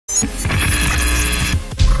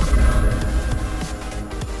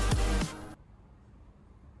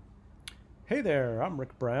Hey there, I'm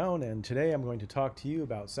Rick Brown, and today I'm going to talk to you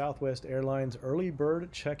about Southwest Airlines Early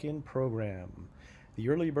Bird Check-in Program. The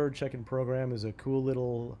Early Bird Check-in Program is a cool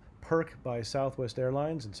little perk by Southwest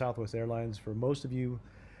Airlines, and Southwest Airlines, for most of you,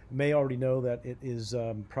 may already know that it is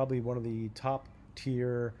probably one of the top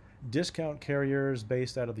tier discount carriers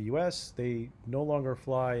based out of the US. They no longer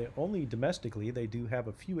fly only domestically. They do have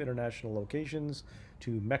a few international locations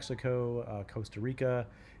to Mexico, Costa Rica,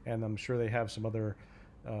 and I'm sure they have some other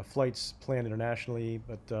flights planned internationally,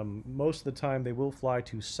 but most of the time they will fly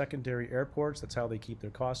to secondary airports. That's how they keep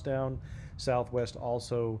their costs down. Southwest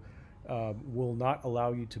also will not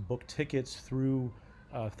allow you to book tickets through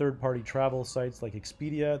third-party travel sites like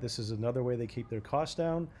Expedia. This is another way they keep their costs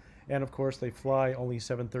down. And of course, they fly only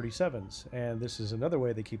 737s. And this is another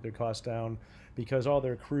way they keep their costs down because all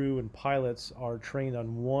their crew and pilots are trained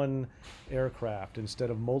on one aircraft instead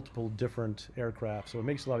of multiple different aircraft. So it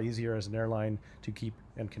makes it a lot easier as an airline to keep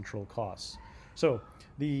and control costs. So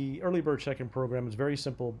the Early Bird Check-in program is a very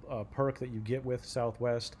simple perk that you get with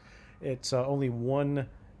Southwest. It's only one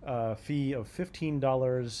fee of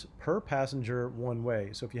 $15 per passenger one way.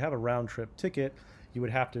 So if you have a round trip ticket, you would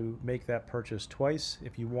have to make that purchase twice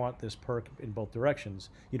if you want this perk in both directions.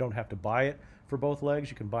 You don't have to buy it for both legs.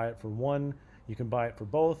 You can buy it for one. You can buy it for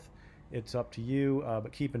both. It's up to you,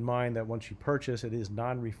 but keep in mind that once you purchase, it is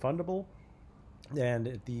non-refundable, and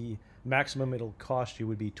at the maximum it'll cost you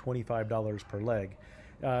would be $25 per leg.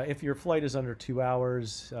 If your flight is under 2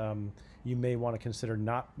 hours, you may want to consider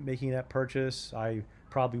not making that purchase. I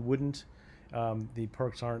probably wouldn't. The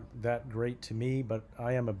perks aren't that great to me, but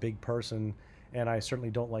I am a big person, and I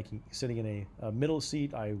certainly don't like sitting in a middle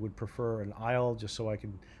seat. I would prefer an aisle just so I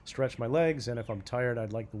can stretch my legs, and if I'm tired,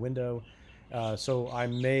 I'd like the window. So I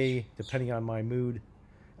may, depending on my mood,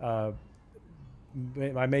 I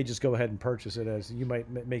may just go ahead and purchase it, as you might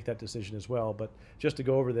make that decision as well. But just to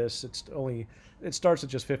go over this, it starts at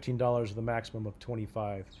just $15 with a maximum of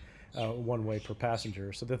 $25 one way per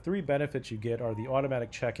passenger. So the three benefits you get are the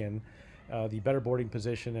automatic check-in, the better boarding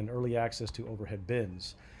position, and early access to overhead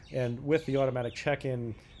bins. And with the automatic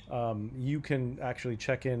check-in, you can actually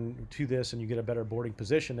check in to this and you get a better boarding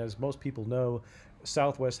position. As most people know,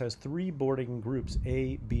 Southwest has 3 boarding groups,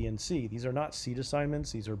 A, B, and C. These are not seat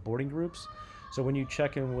assignments, these are boarding groups. So when you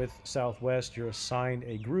check in with Southwest, you're assigned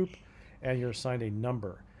a group and you're assigned a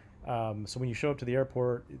number. So when you show up to the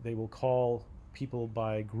airport, they will call people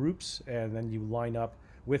by groups, and then you line up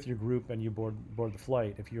with your group and you board the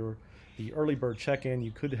flight. If you're the early bird check-in,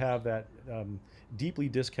 you could have that deeply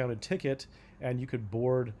discounted ticket, and you could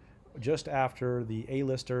board just after the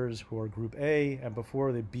A-listers, who are Group A, and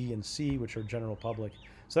before the B and C, which are general public.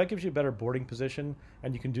 So that gives you a better boarding position,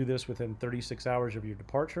 and you can do this within 36 hours of your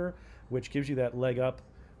departure, which gives you that leg up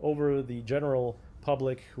over the general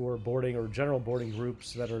public who are boarding, or general boarding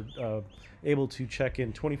groups that are able to check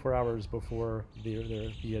in 24 hours before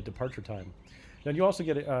the departure time. Then you also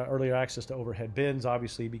get earlier access to overhead bins,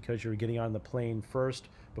 obviously, because you're getting on the plane first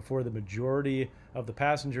before the majority of the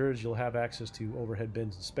passengers. You'll have access to overhead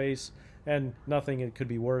bins in space, and nothing could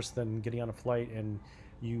be worse than getting on a flight and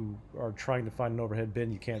you are trying to find an overhead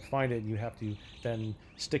bin, you can't find it, and you have to then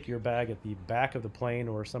stick your bag at the back of the plane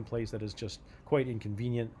or someplace that is just quite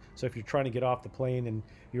inconvenient. So if you're trying to get off the plane and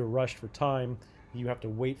you're rushed for time, you have to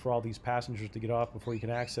wait for all these passengers to get off before you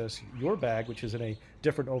can access your bag, which is in a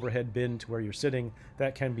different overhead bin to where you're sitting.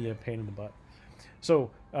 That can be a pain in the butt.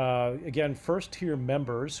 So again, first tier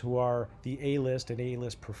members who are the A-list and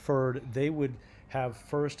A-list preferred, they would have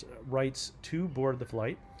first rights to board the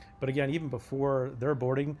flight. But again, even before they're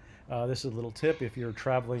boarding, this is a little tip: if you're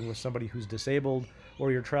traveling with somebody who's disabled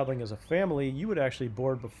or you're traveling as a family, you would actually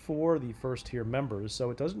board before the first tier members.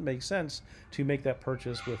 So it doesn't make sense to make that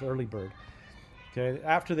purchase with Early Bird. Okay,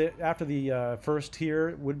 after the first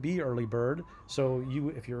tier would be Early Bird. So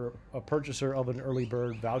if you're a purchaser of an Early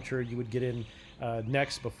Bird voucher, you would get in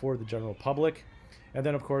next before the general public, and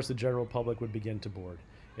then of course the general public would begin to board.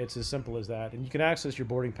 It's as simple as that, and you can access your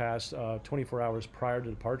boarding pass 24 hours prior to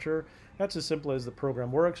departure. That's as simple as the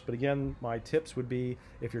program works. But again, my tips would be,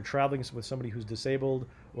 if you're traveling with somebody who's disabled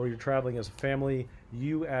or you're traveling as a family,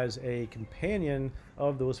 you as a companion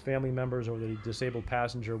of those family members or the disabled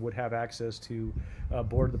passenger would have access to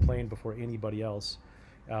board the plane before anybody else.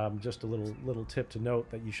 Just a little tip to note,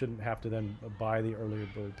 that you shouldn't have to then buy the earlier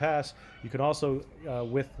bird pass. You can also,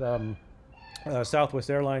 with Southwest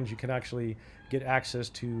Airlines, you can actually get access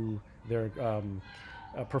to their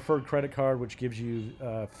preferred credit card, which gives you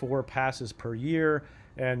 4 passes per year,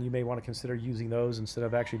 and you may want to consider using those instead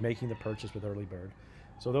of actually making the purchase with Early Bird.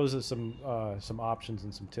 So those are some options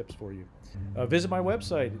and some tips for you. Visit my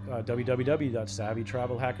website,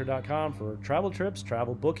 www.savvytravelhacker.com, for travel trips,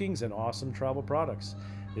 travel bookings, and awesome travel products.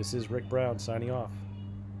 This is Rick Brown signing off.